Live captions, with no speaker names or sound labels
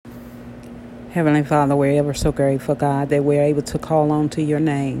Heavenly Father, we're ever so grateful, God, that we're able to call on to your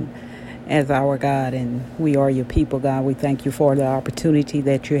name as our God, and we are your people, God. We thank you for the opportunity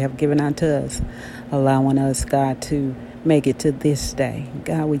that you have given unto us, allowing us, God, to make it to this day.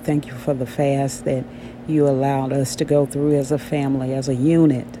 God, we thank you for the fast that you allowed us to go through as a family, as a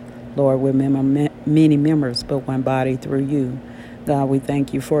unit. Lord, we're many members, but one body through you. God, we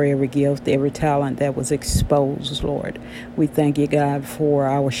thank you for every gift, every talent that was exposed, Lord. We thank you, God, for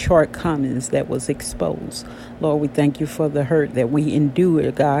our shortcomings that was exposed. Lord, we thank you for the hurt that we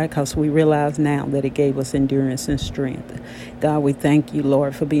endured, God, because we realize now that it gave us endurance and strength. God, we thank you,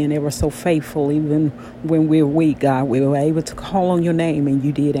 Lord, for being ever so faithful, even when we're weak, God. We were able to call on your name, and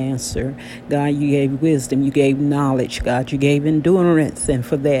you did answer. God, you gave wisdom, you gave knowledge, God, you gave endurance, and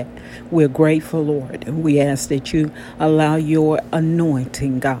for that, we're grateful, Lord. And we ask that you allow your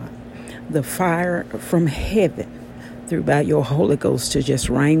anointing, God, the fire from heaven through by your Holy Ghost to just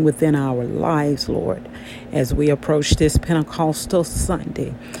reign within our lives, Lord. As we approach this Pentecostal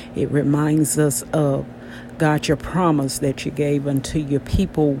Sunday, it reminds us of, God, your promise that you gave unto your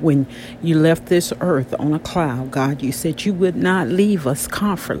people when you left this earth on a cloud. God, you said you would not leave us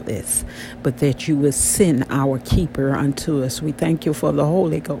comfortless, but that you would send our keeper unto us. We thank you for the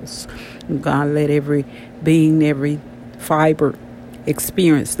Holy Ghost. God, let every being, every fiber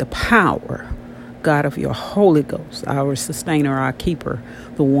experience the power, God, of your Holy Ghost, our sustainer, our keeper,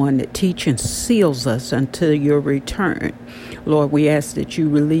 the one that teaches and seals us until your return. Lord, we ask that you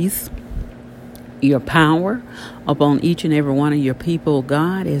release your power upon each and every one of your people,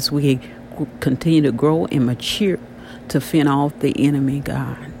 God, as we continue to grow and mature to fend off the enemy,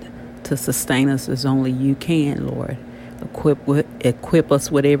 God, to sustain us as only you can, Lord. Equip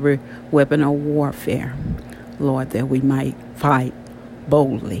us with every weapon of warfare, Lord, that we might fight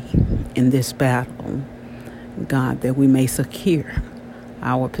boldly in this battle, God, that we may secure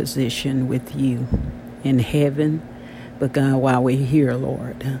our position with you in heaven. But God, while we're here,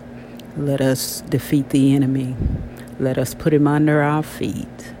 Lord, let us defeat the enemy. Let us put him under our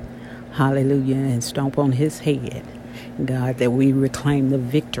feet. Hallelujah. And stomp on his head. God, that we reclaim the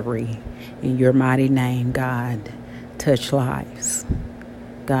victory in your mighty name, God. Touch lives.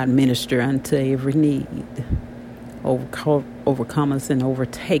 God, minister unto every need. Overcome us and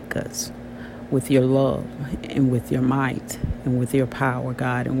overtake us with your love and with your might and with your power,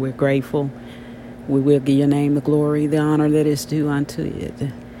 God. And we're grateful. We will give your name the glory, the honor that is due unto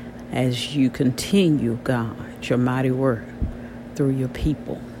it, as you continue, God, your mighty work through your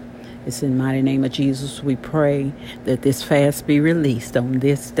people. It's in the mighty name of Jesus we pray that this fast be released on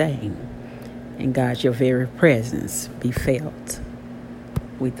this day. And God, your very presence be felt.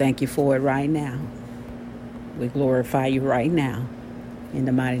 We thank you for it right now. We glorify you right now. In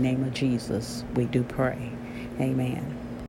the mighty name of Jesus, we do pray. Amen.